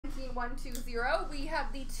120, we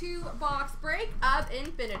have the 2-box break of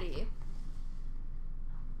Infinity.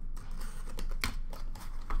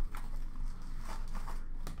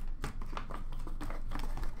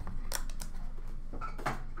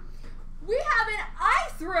 We have an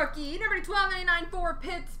ice rookie, number 1299 for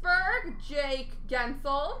Pittsburgh, Jake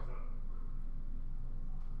Gensel.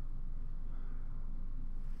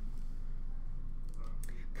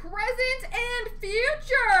 Present and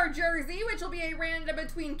future jersey, which will be a random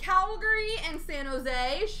between Calgary and San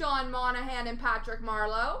Jose, Sean Monahan and Patrick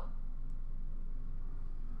Marleau.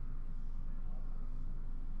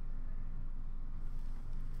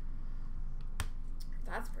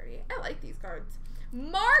 That's pretty. I like these cards.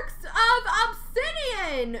 Marks of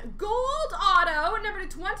Obsidian, gold auto, number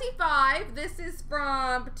 25. This is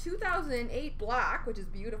from 2008 black, which is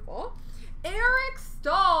beautiful. Eric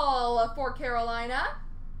Stahl for Carolina.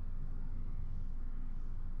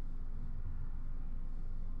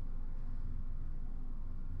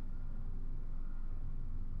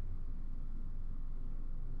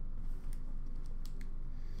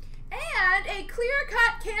 And a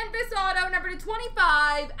clear-cut canvas auto, number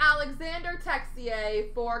 25, Alexander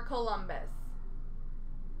Texier for Columbus.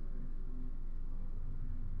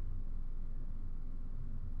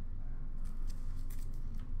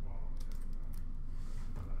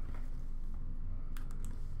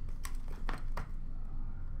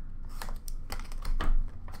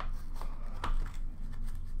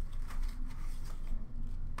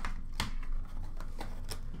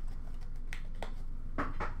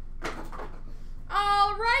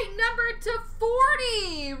 Number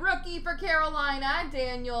 /40, rookie for Carolina,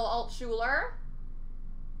 Daniel Altshuler.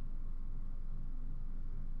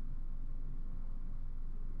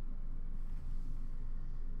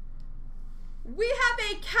 We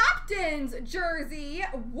have a captain's jersey,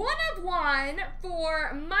 1/1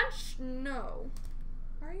 for No.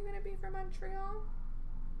 Are you going to be for Montreal?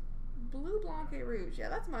 Blue Blanc et Rouge. Yeah,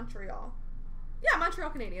 that's Montreal. Yeah,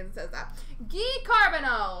 Montreal Canadiens, it says that. Guy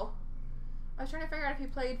Carbonneau. I was trying to figure out if he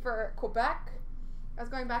played for Quebec. I was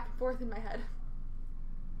going back and forth in my head.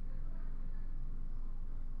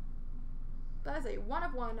 That is a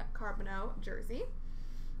 1/1 Carbonneau jersey.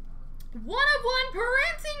 1/1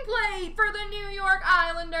 printing plate for the New York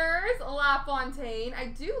Islanders, LaFontaine. I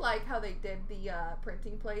do like how they did the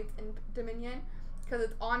printing plates in Dominion because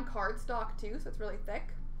it's on cardstock too, so it's really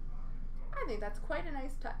thick. I think that's quite a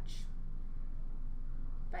nice touch.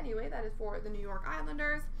 But anyway, that is for the New York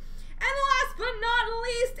Islanders. And last but not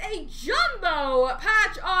least, a jumbo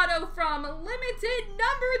patch auto from limited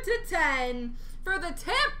number /10 for the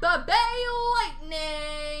Tampa Bay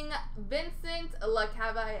Lightning, Vincent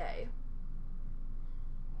Lecavalier.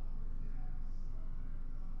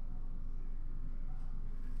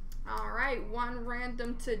 All right, one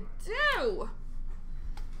random to do.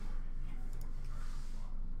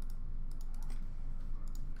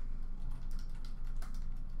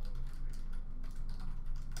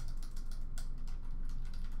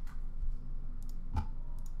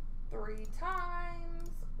 Three times.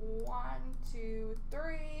 1, 2,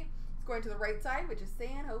 3. It's going to the right side, which is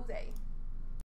San Jose.